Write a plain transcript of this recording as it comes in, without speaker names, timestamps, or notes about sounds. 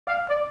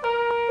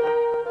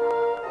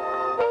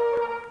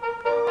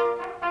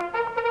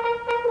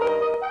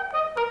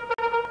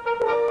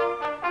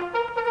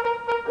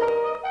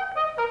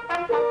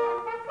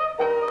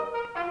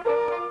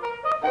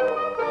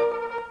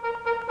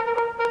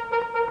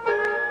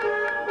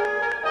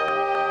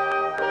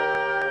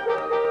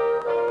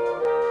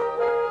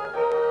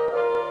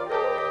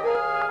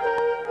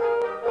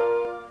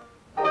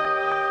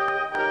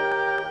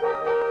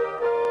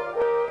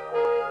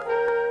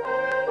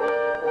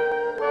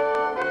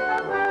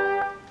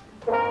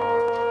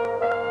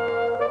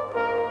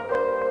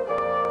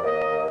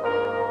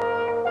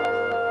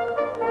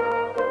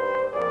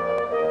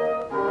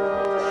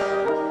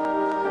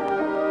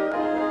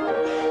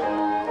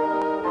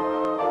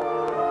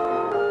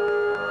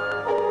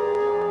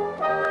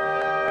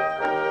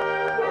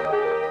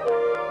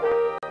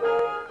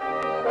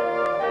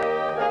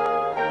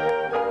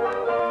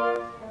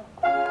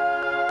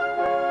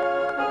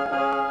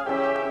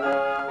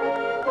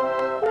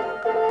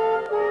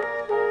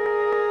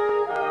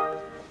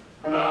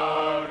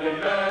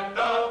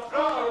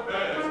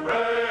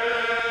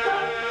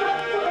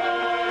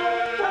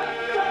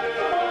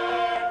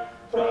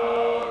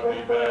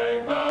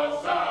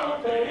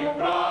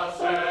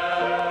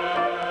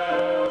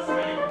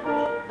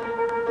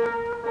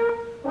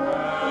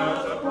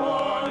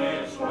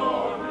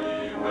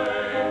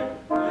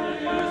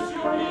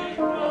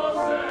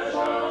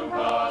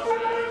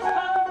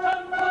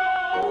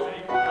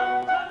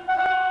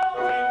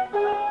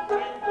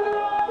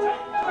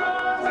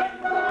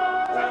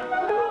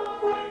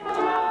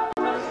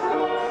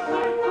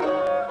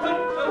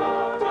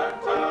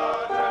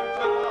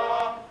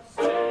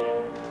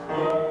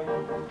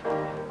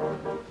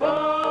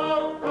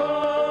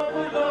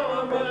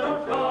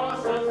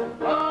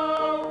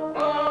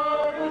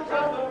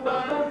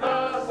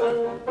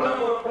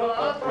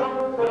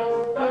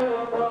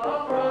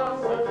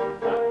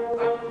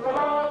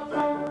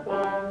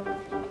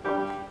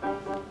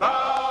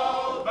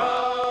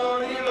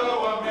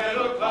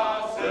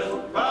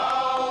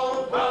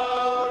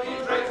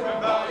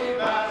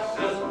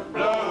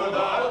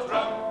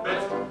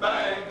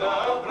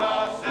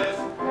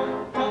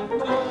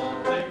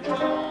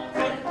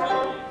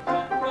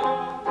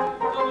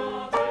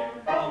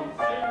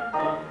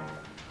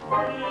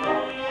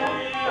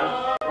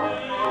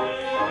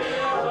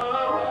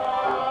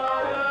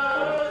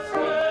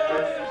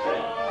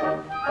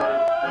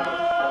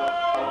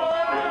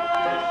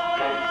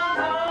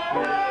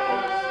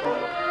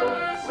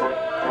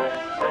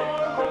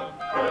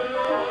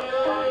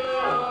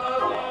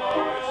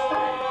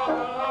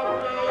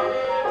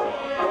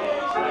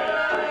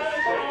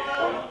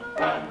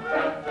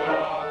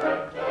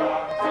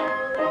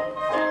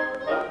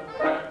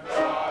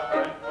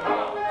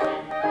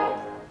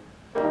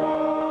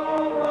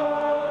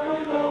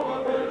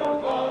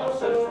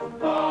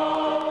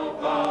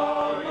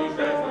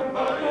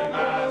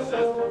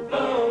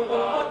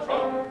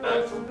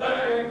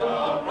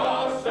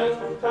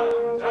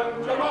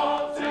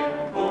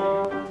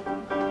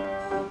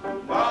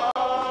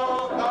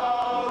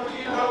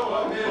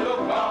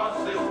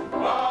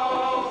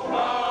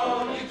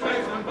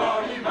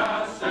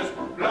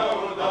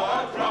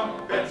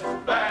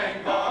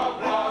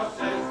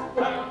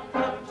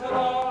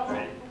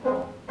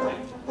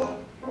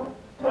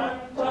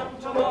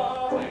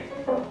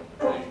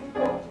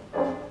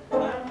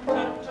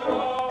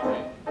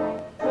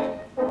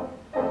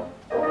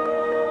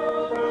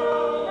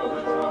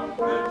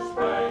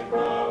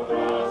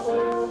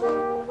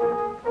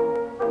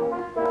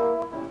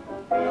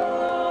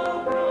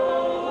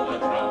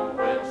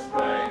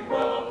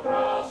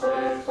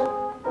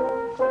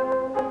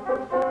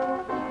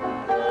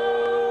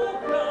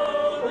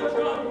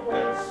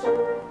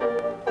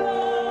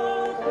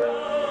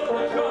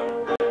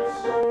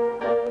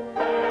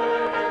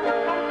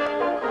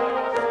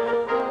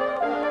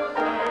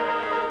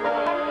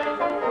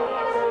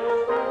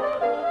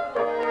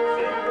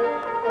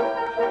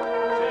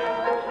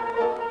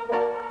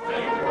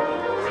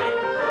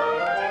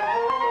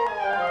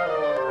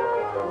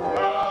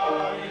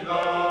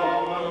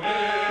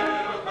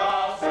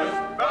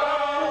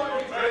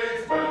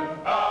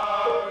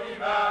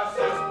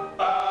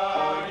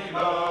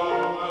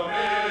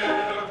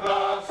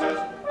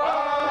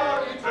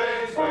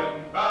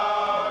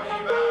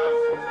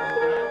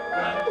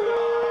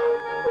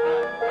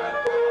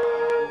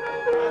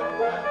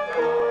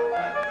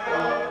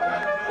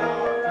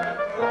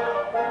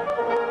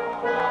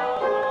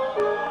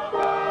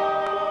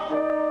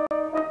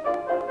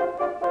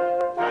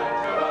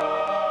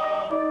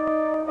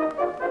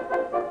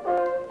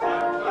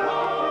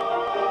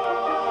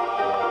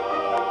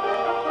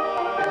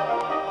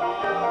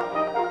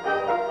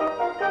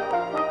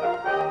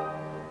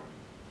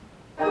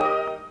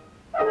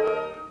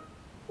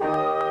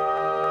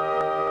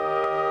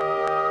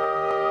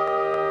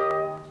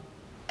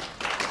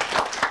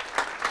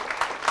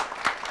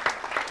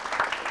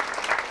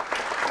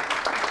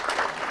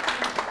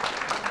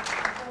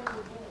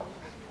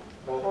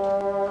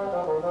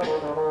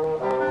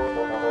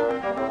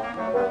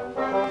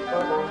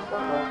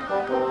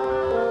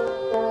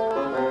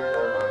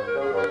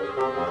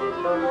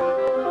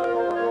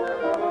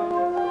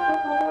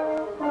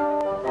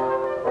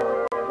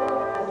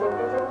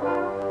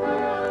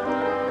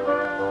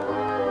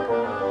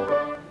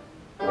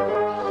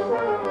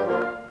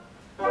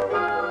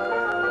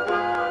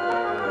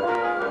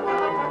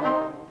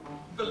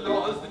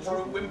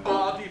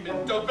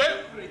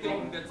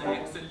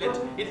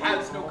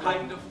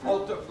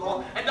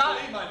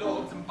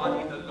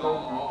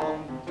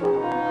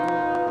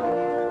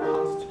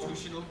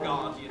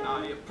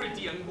of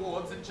pretty young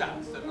wards and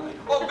Chancellor,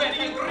 or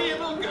very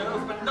agreeable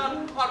girls, but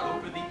none are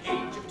over the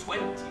age of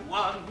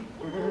 21.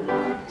 A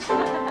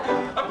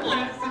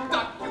pleasant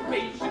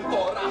occupation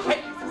for a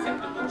highly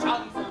susceptible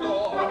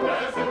Chancellor. A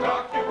pleasant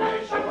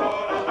occupation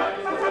for a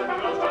highly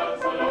susceptible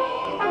Chancellor.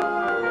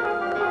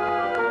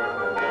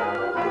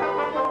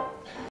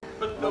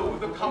 But though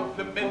the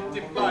compliment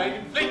implied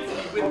inflates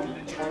me with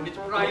legitimate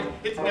pride,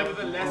 it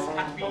nevertheless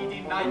can't be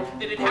denied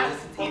that it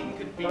has its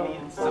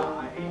inconvenient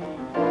side.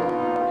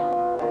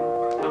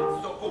 I'm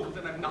not so old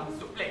and I'm not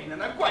so plain,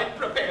 and I'm quite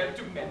prepared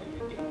to marry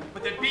again.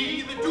 But there'd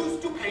be the deuce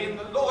to pay in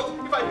the Lord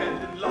if I fell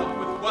in love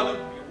with one of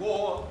your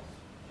wards,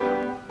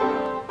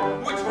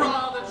 which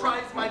rather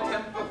tries my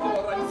temper,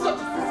 for I'm such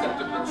a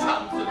susceptible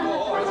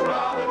Chancellor. Which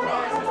rather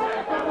tries his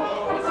temper,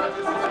 for I'm such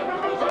a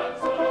susceptible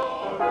Chancellor.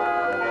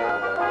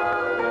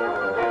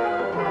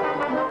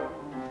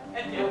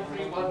 And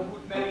everyone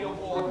who'd marry a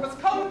ward must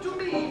come to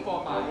me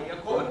for my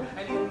accord,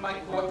 and in my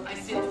court I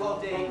sit all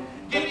day,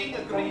 giving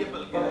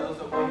agreeable girls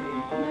away.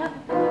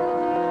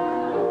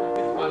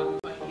 With one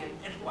for him,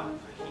 and one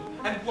for him,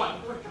 and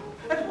one for you,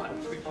 and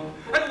one for you,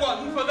 and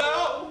one for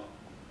thou,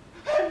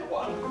 and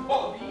one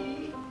for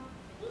me.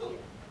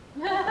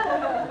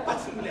 But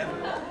never,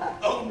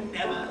 oh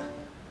never,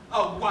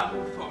 a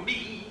one for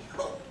me.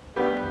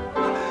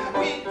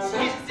 Which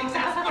is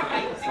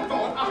exasperating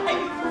for a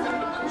highly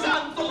susceptible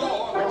Chancellor.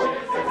 Which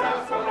is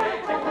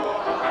exasperating for a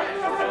highly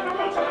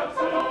susceptible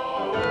Chancellor.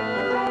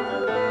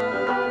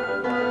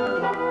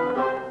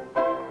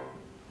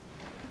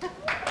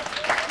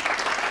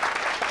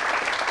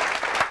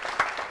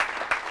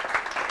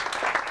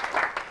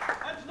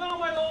 And now,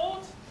 my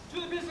lord, to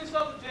the business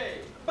of the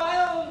day. By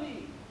all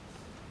means.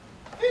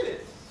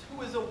 Phyliss,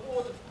 who is a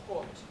ward of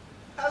court,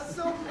 has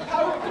so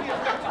powerfully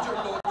affected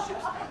your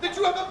lordships that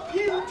you have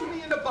appealed to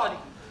me in a body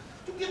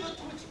to give her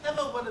to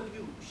whichever one of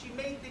you she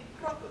may think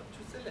proper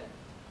to select.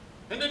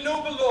 And a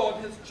noble lord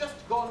has just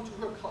gone to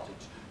her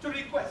cottage to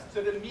request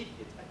her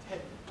immediate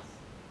attendance.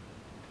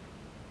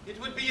 It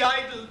would be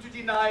idle to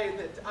deny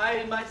that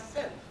I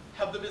myself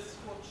have the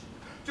misfortune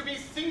to be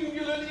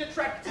singularly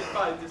attracted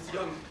by this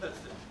young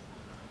person.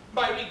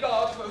 My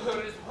regard for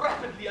her is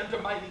rapidly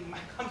undermining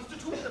my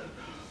constitution.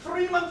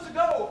 3 months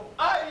ago,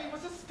 I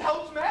was a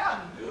stout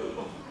man.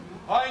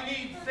 I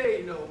need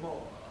say no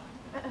more.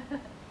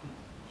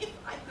 If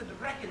I could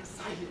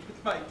reconcile it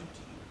with my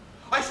duty,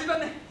 I should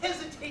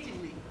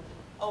unhesitatingly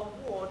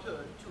award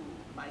her to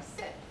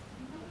myself.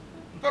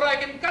 For I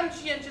can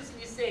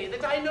conscientiously say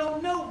that I know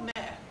no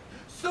man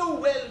so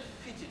well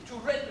fitted to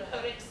render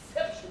her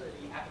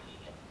exceptionally happy.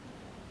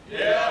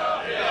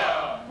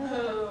 Yeah.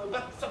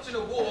 But such an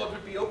award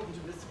would be open to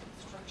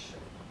misconstruction.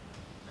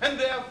 And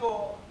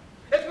therefore,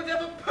 at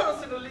whatever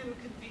personal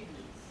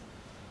inconvenience,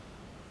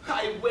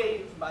 I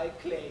waive my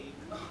claim.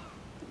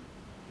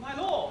 My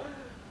lord,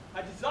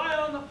 I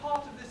desire on the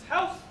part of this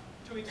house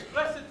to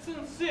express its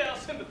sincere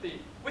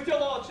sympathy with your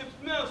lordship's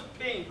most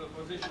painful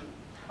position.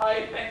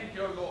 I thank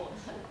your lord.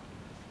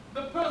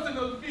 The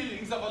personal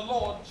feelings of a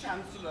Lord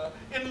Chancellor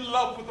in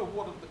love with a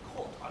ward of the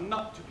court are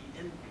not to be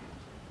envied.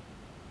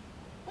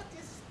 What is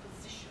his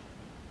position?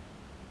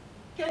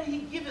 Can he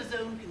give his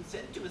own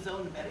consent to his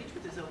own marriage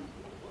with his own ward?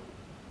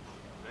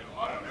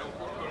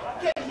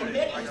 Can he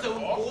marry his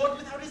own ward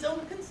without his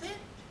own consent?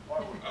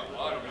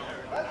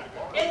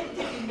 And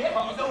if he marry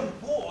his own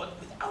ward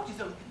without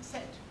his own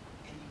consent,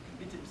 can he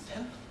commit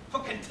himself for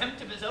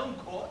contempt of his own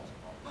court?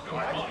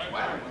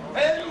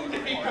 And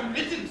if he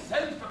commit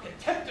himself for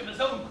contempt of his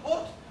own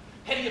court,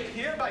 can he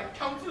appear by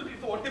counsel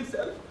before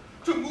himself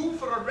to move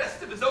for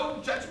arrest of his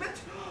own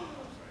judgment?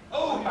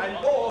 Oh, my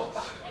lord,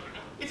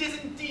 it is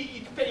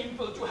indeed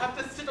painful to have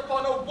to sit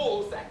upon a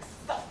woolsack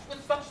stuffed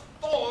with such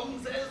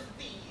thorns as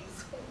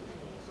these.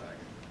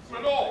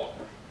 My lord,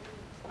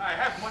 I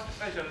have much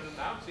pleasure in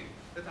announcing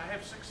that I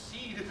have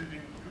succeeded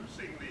in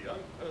inducing the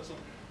young person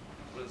to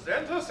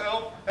present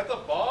herself at the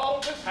bar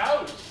of this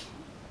house.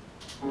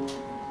 My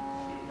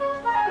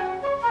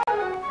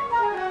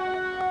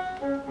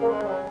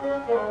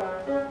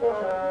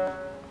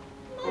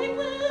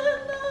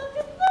well-loved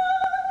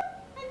boy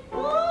and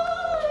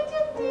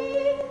gorgeous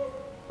dear,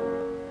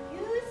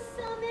 you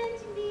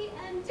summoned me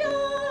and I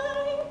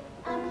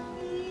am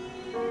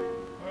here.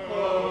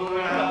 Oh,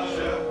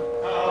 rapture,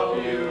 how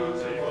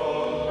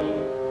beautiful,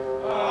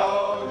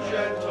 how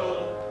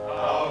gentle,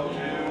 how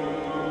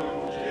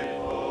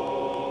beautiful.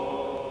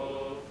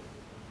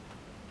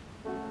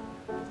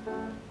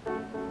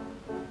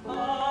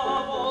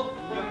 Of all the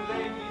young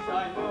ladies I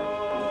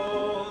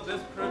know,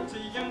 this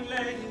pretty young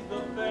lady's the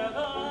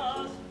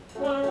fairest. I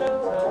can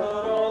tell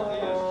her all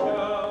his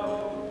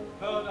show.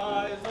 Her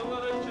eyes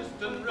are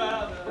richest and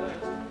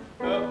rarest.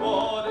 Her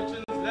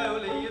origins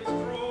lowly, it's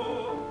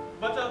true,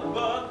 but of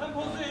birth and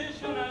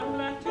position and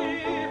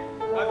plenty,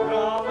 a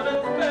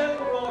confident spell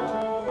for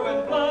two,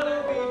 and blood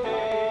and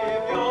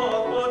behavior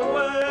for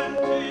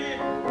 20.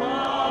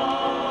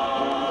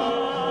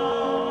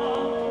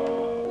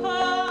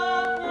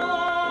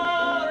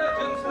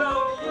 Origins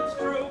lowly, it's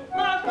true,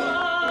 but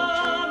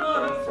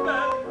confident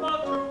spell for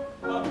two,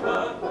 of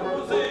birth and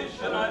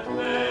position and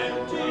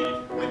plenty.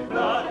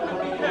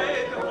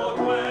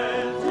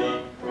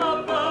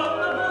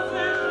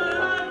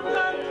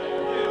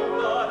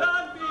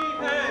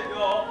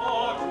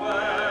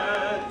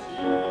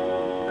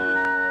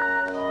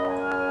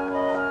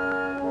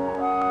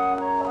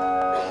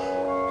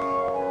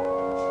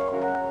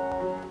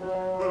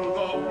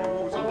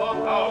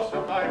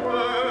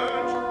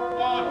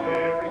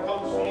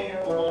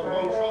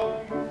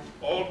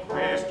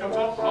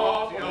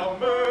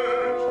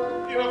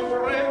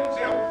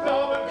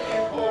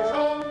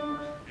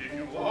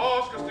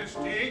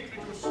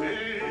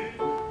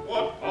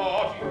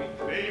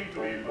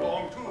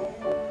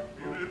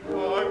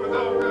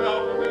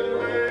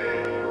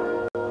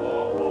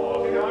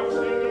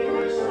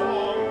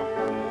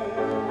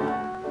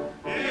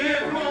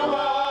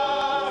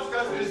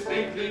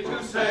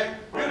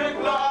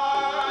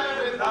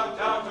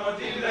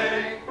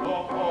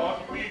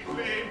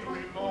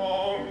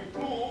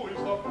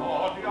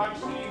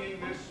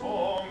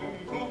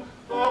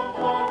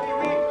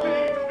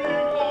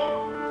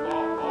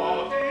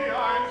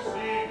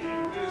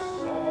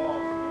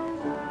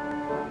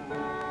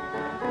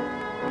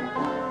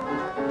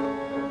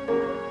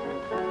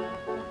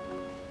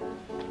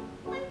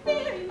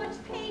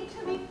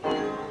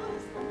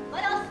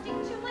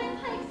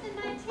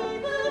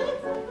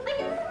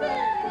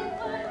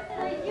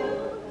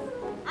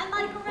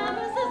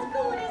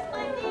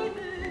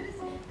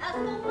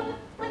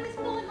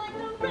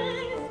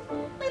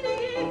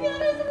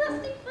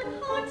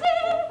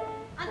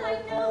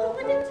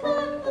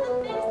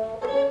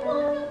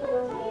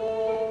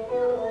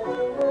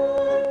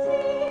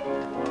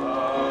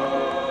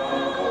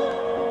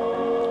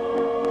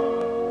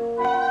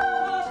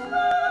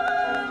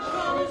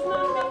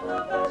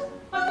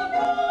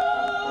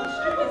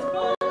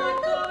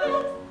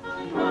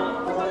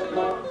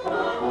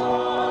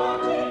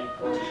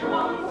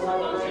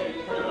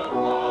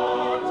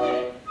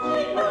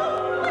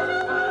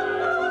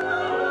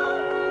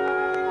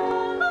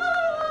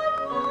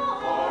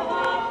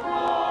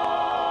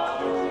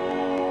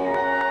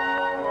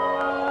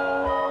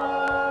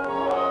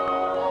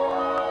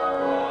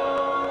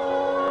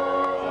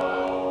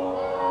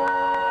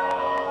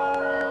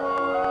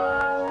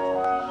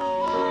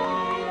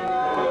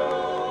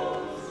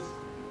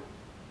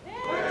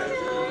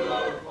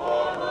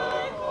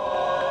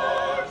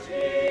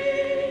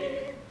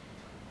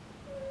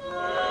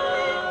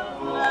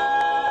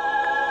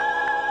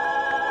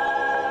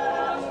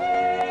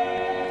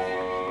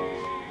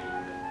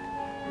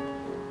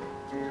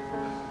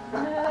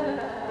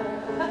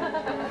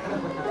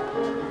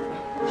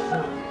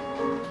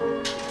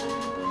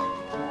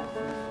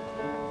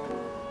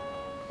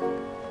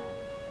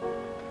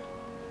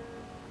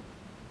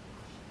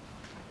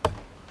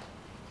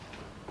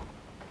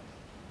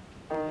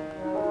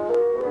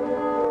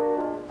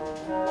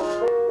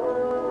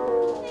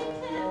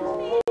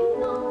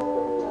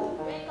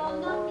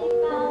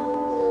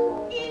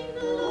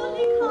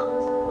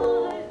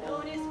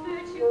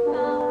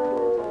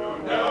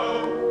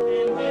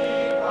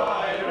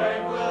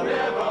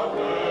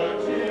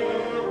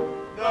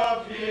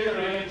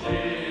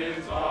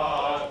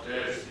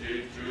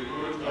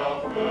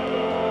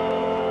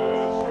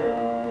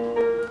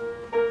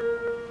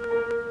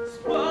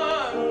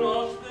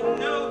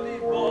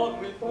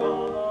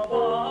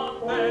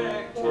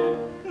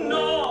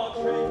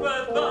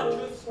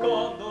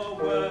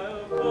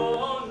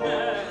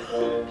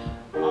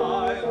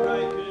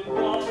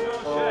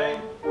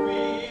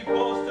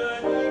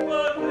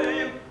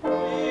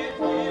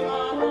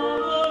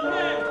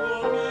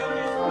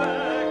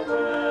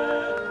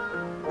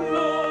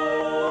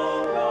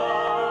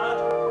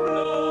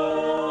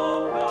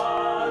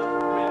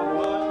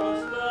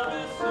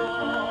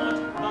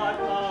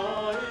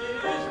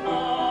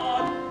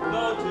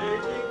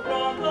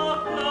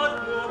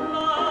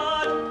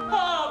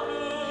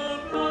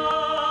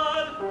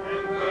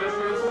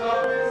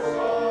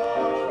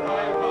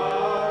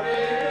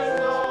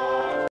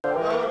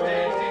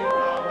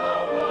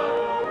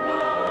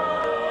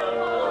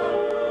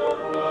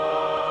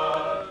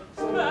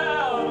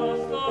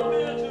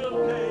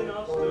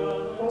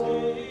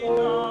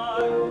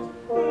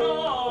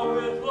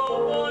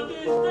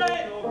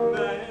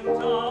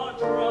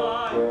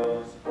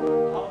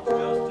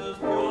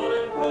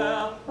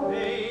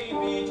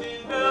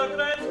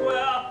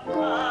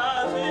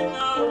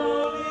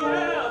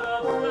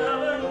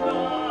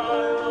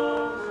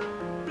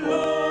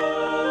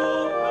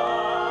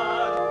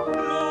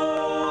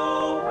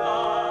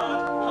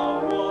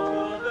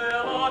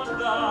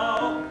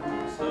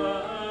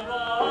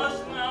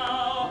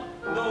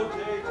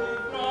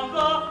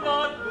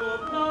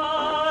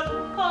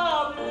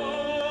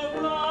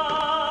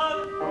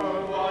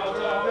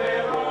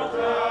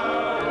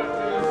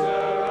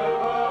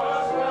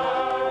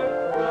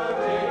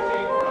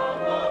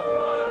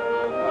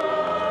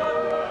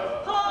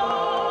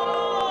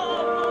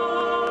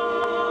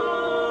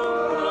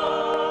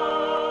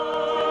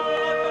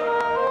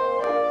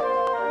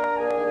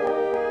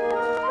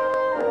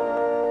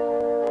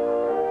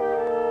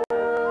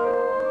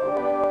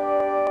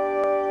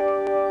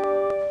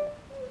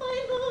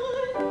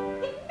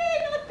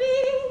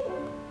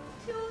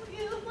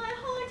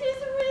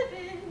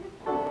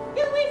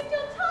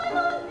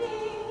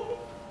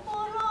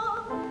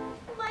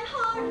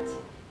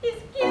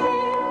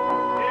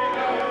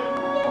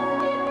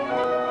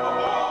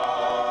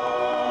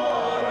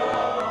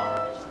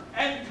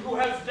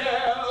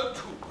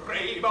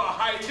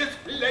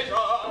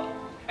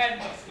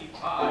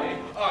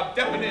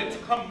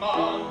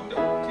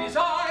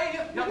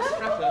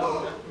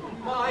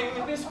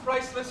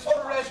 priceless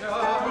treasure.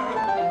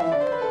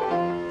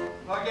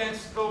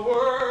 Against the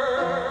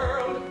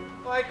world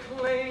I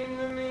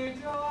claim me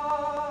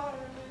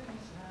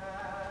darling's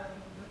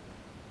hand.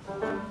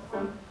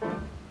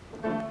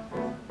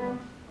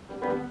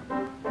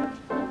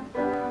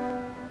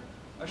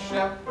 A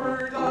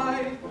shepherd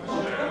I,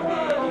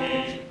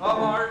 of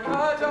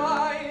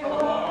Arcadine,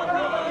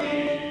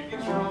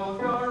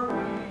 betrothed are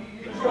we,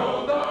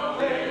 betrothed are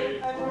they,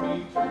 and we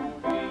to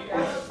be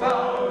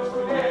espoused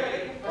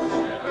today. A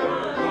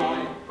shepherd I,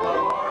 of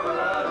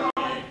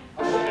Arcadine,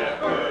 a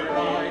shepherd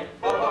I,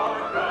 of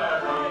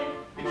Arcadine,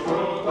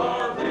 betrothed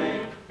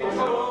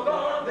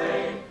are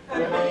they,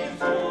 and we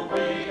to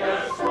be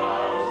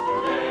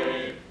espoused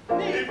today.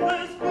 If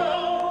this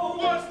blow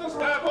was the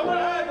stab of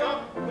dagger,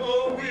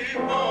 though we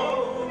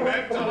both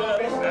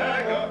mentally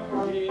stagger,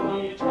 In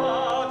each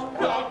heart,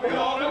 not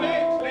beyond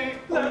innately,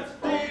 let's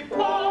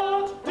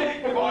depart.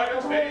 dignified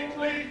and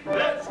stately.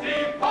 Let's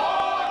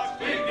depart,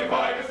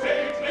 dignified and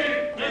stately,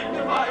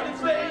 Dignified and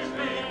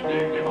stately.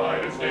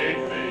 dignified and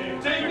stately,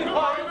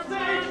 Dignified and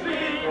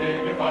stately.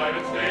 dignified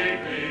and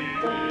stately,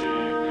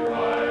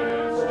 dignified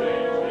and stately.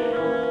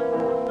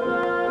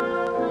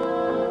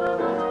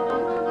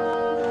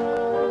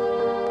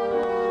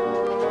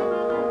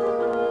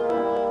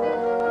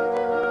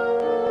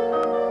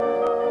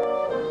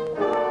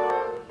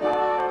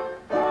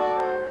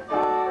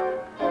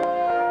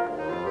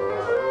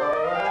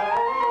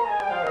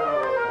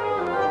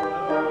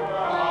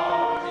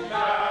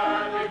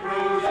 Sadly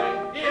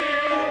bruising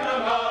in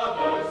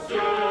another suit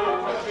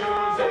of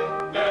choosing.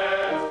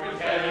 Let's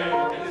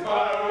pretend it's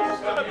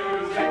most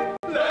amusing.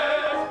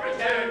 Let's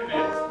pretend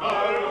it's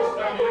most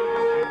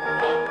amusing.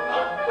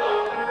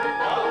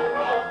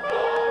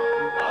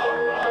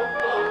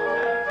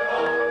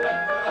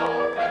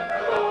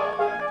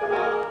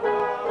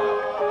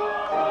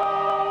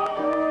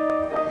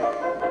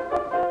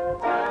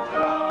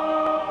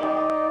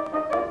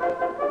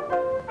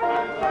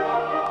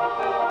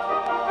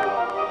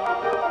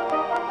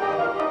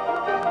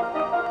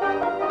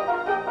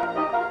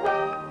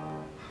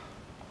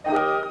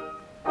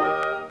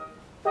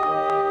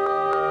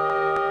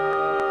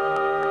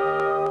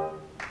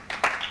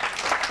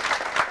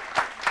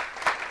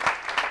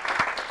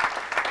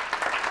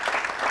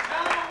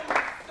 Now,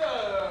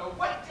 sir,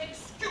 what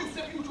excuse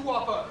have you to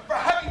offer for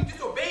having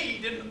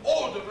disobeyed an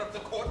order of the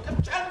Court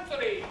of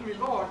Chancery?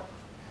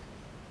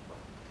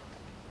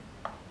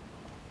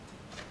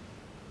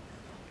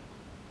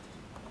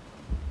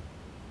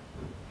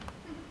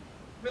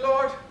 My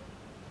lord,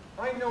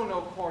 I know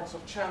no courts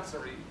of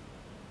chancery.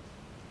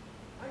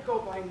 I go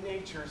by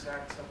nature's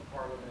acts of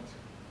parliament.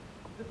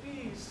 The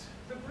bees,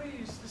 the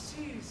breeze, the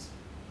seas,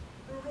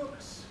 the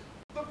rooks,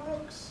 the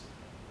brooks,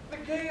 the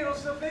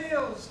gales, the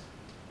vales,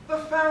 the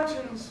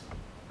fountains,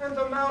 and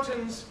the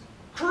mountains.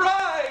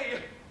 Cry!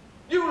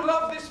 You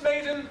love this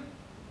maiden?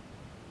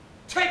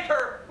 Take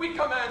her, we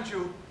command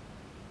you.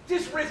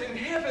 'Tis writ in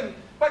heaven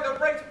by the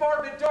bright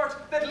barbed dart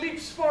that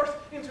leaps forth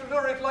into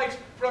lurid light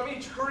from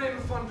each grim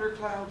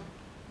thundercloud.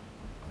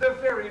 The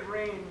very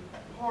rain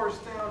pours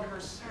down her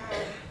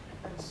sad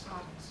and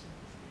sodden sooth.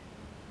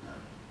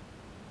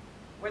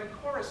 When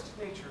chorused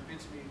nature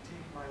bids me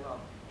take my love,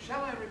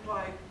 shall I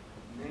reply,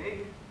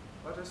 nay,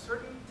 but a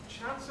certain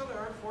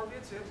Chancellor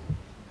forbids it?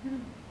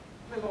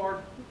 My lord,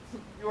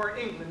 you are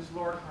England's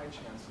Lord High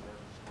Chancellor.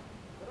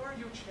 But are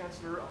you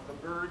Chancellor of the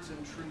birds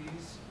and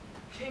trees,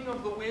 King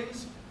of the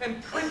winds,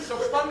 and Prince of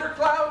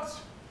thunderclouds?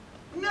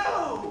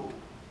 No!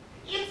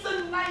 It's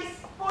a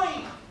nice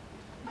point.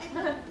 I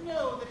don't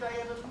know that I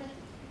ever met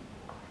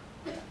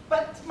it.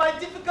 But my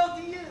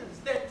difficulty is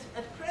that,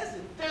 at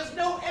present, there's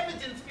no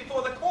evidence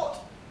before the court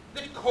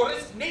that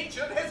chorused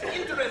nature has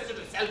interested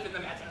herself in the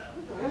matter.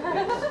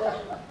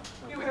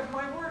 You have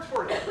my word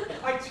for it.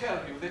 I tell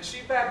you that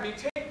she bade me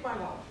take my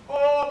love.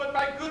 Oh, but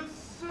my good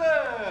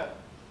sir,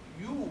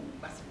 you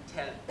mustn't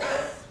tell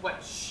us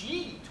what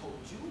she told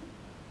you.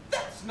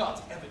 That's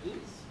not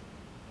evidence.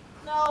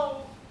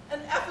 Now,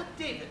 an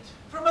affidavit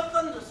from a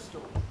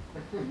thunderstorm,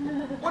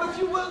 or a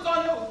few words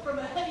on oath from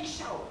a heavy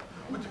shower,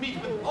 would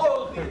meet with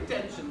all the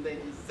attention they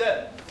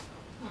deserve.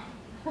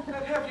 And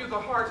have you the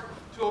heart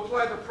to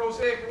apply the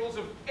prosaic rules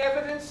of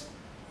evidence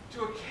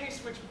to a case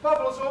which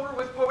bubbles over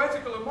with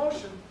poetical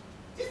emotion?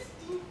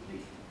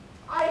 Distinctly,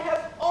 I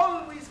have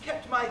always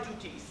kept my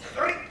duty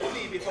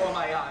strictly before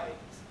my eyes,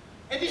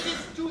 and it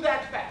is to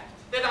that fact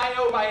that I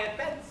owe my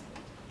advancement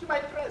to my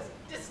present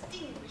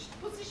distinguished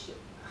position.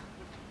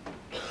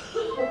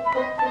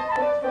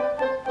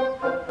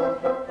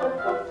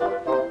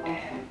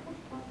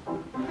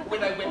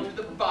 When I went to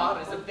the bar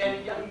as a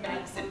very young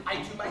man, said I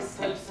to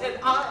myself, said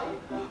I,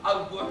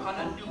 I'll work on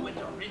a new and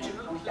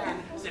original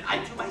plan. Said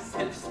I to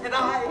myself, said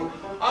I,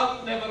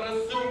 I'll never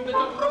assume that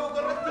a rogue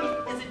or a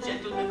thief is a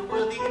gentleman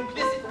worthy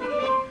implicit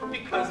belief,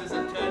 because his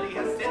attorney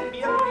has sent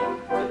me a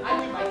brief. Said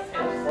I to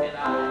myself, said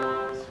I.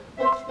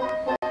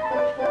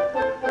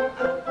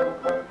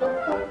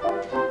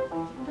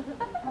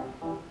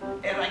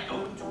 Ere I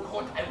go into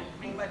court, I will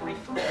bring my brief.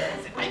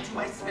 Said I to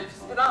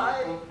myself, said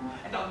I,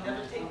 and I'll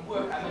never take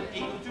work I'm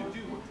unable to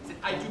do. Said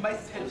I to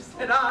myself,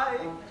 said I.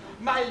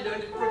 My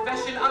learned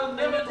profession I'll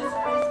never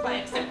disgrace by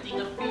accepting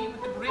a fee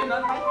with a grin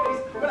on my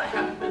face. But I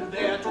haven't been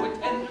there to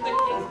attend to the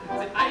case,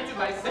 said I to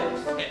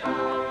myself, said I.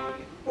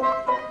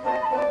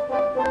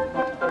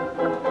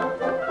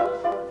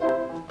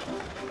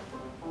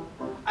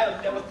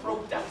 I'll never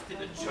throw dust in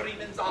a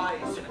juryman's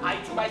eyes, said I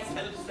to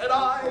myself, said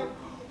I.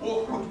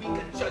 Or hoodwink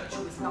a judge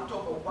who is not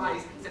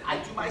overwise, said I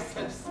to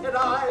myself, said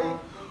I.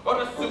 Or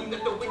assume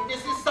that the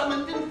witness is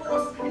summoned in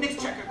force, in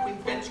exchequer,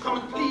 queen's bench,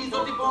 common pleas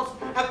or divorce,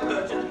 have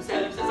perjured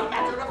themselves as a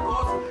matter of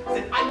course,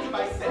 said I to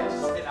myself,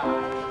 said I.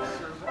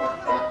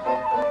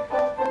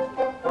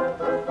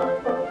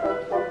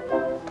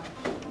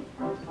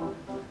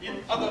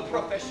 In other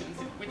professions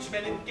in which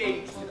men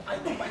engage, said I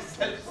to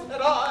myself,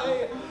 said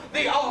I,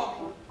 the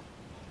army,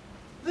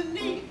 the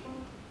navy,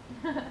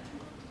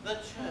 the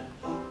church,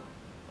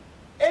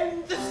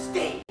 and the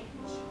stage.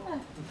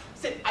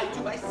 Said I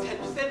to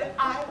myself, said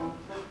I,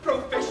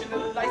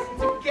 professional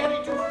license of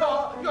Gerry too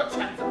far, your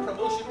chance of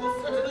promotion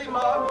will certainly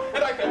mar,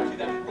 and I fancy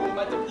that rule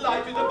might apply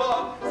to the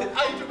bar. Said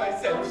I to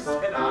myself,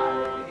 said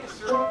I. Yes,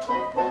 sir.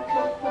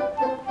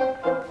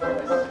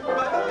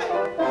 Bye-bye.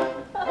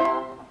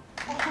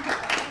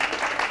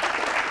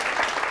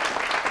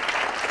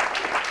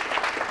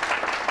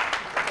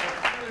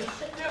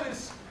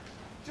 Willis,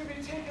 to be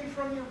taken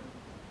from you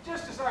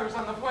just as I was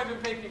on the point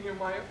of making you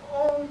my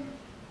own.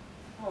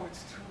 Oh,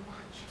 it's too much.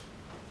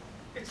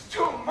 It's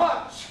too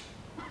much!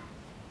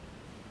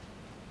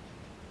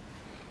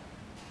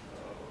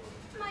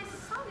 My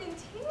son in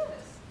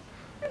tears.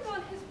 And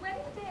on his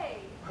wedding day.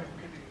 My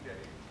wedding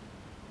day.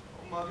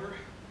 Oh, Mother,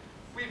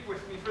 weep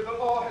with me, for the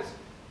law has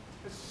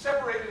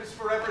separated us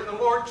forever, and the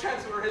Lord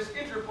Chancellor has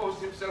interposed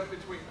himself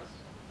between us.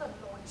 The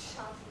Lord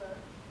Chancellor.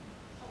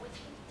 Oh, if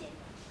he did.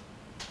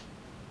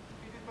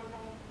 He did but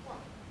know what?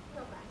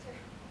 No matter.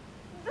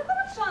 The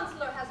Lord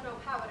Chancellor has no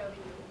power over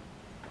you.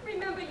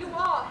 Remember, you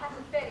are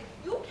hypothetic.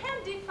 You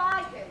can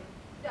defy him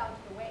down to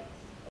the waist.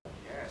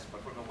 Yes,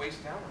 but from the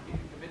waist down, he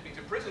can commit me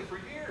to prison for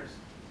years.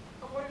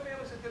 But what avail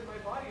is it that my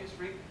body is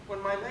free when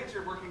my legs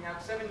are working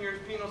out 7 years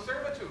penal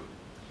servitude?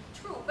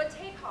 True, but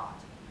take heart.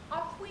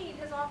 Our queen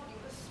has offered you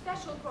a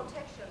special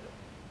protection.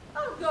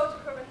 I'll go to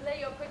her and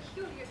lay your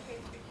peculiar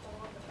case before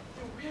her.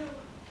 You will?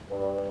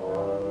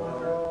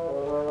 Mother,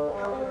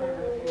 how can I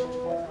repay you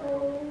both my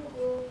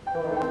hope?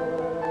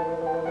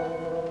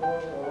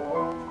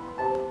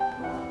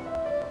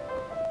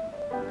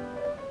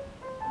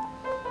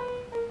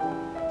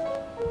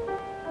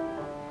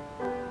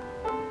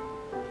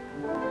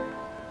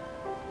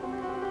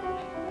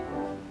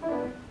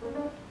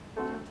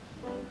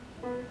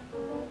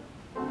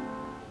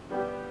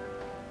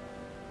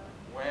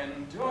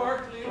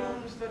 Darkly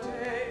looms the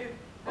day,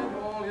 and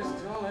all is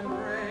dull and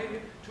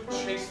gray. To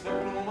chase the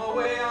gloom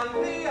away on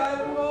thee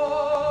I roll.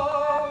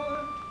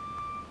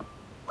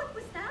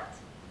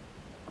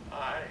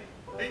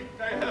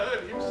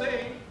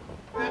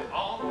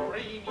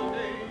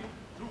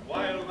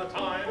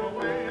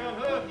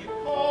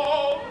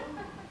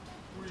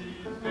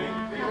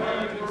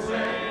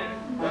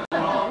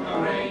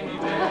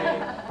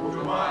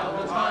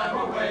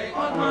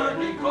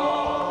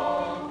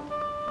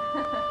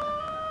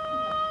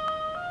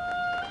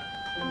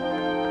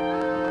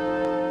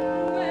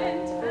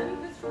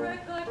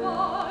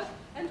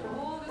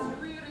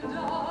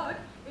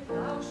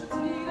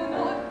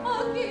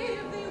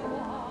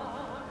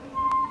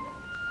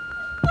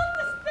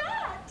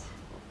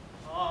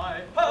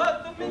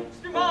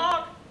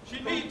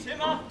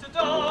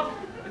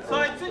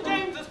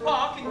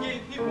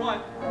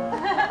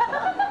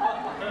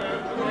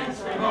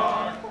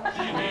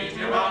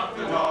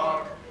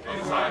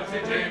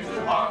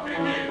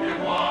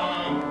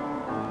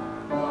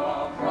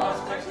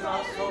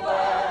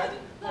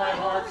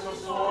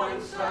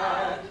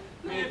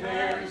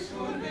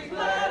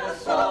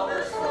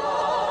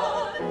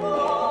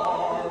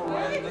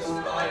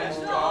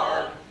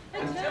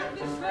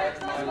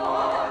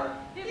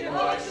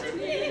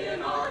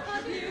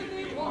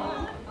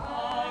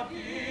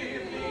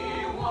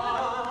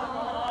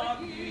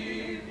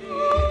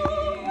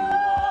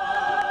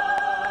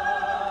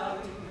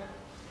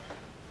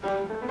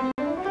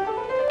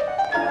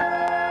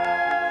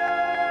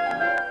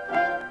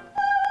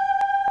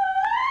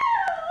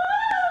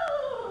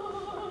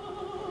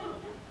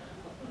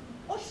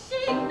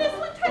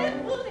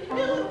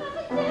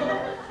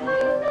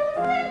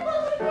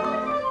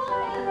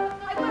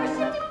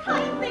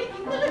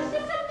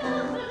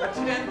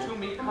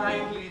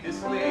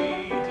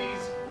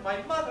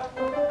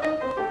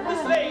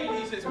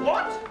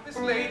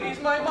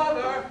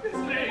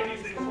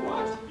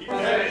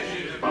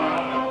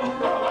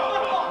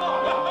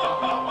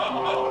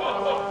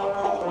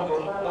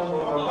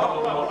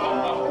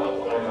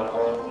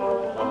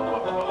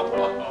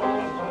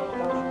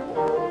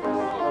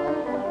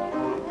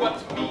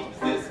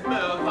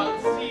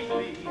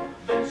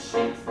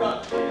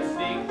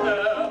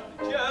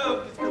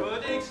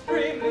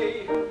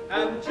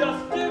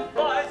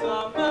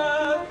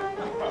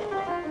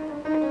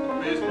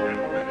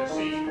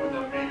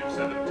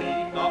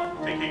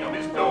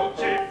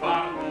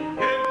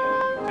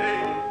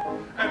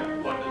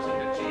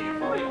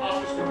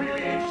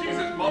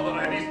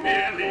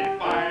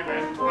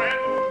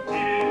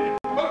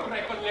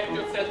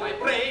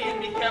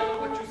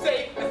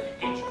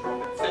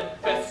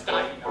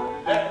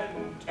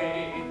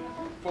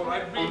 I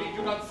really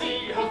do not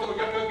see how so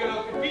young a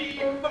girl can be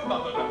the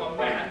mother of a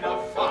man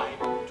of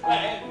 5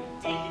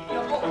 and 20.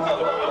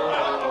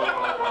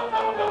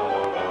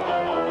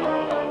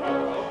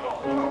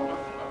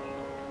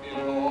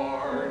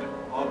 Lord,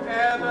 of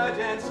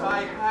evidence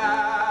I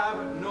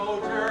have no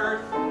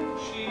dearth.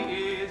 She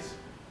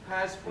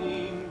has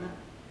been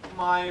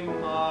my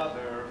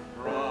mother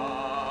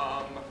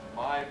from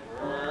my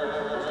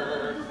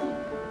birth.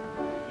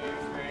 If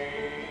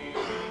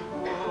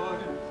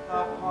babyhood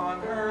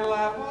upon her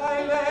lap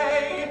I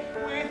lay,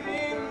 with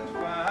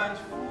infant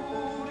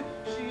food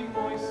she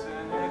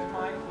moistened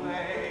my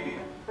clay.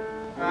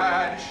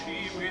 Had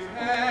she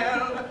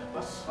withheld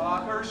the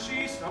succor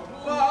she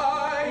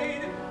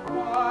supplied,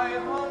 my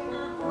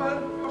hunger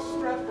quelled for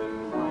Strephon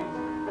might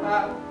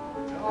have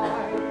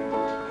died.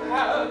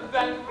 Had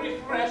that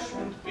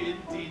refreshment been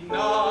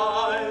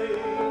denied,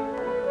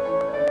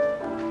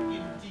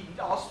 indeed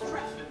our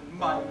Strephon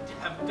might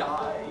have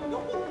died.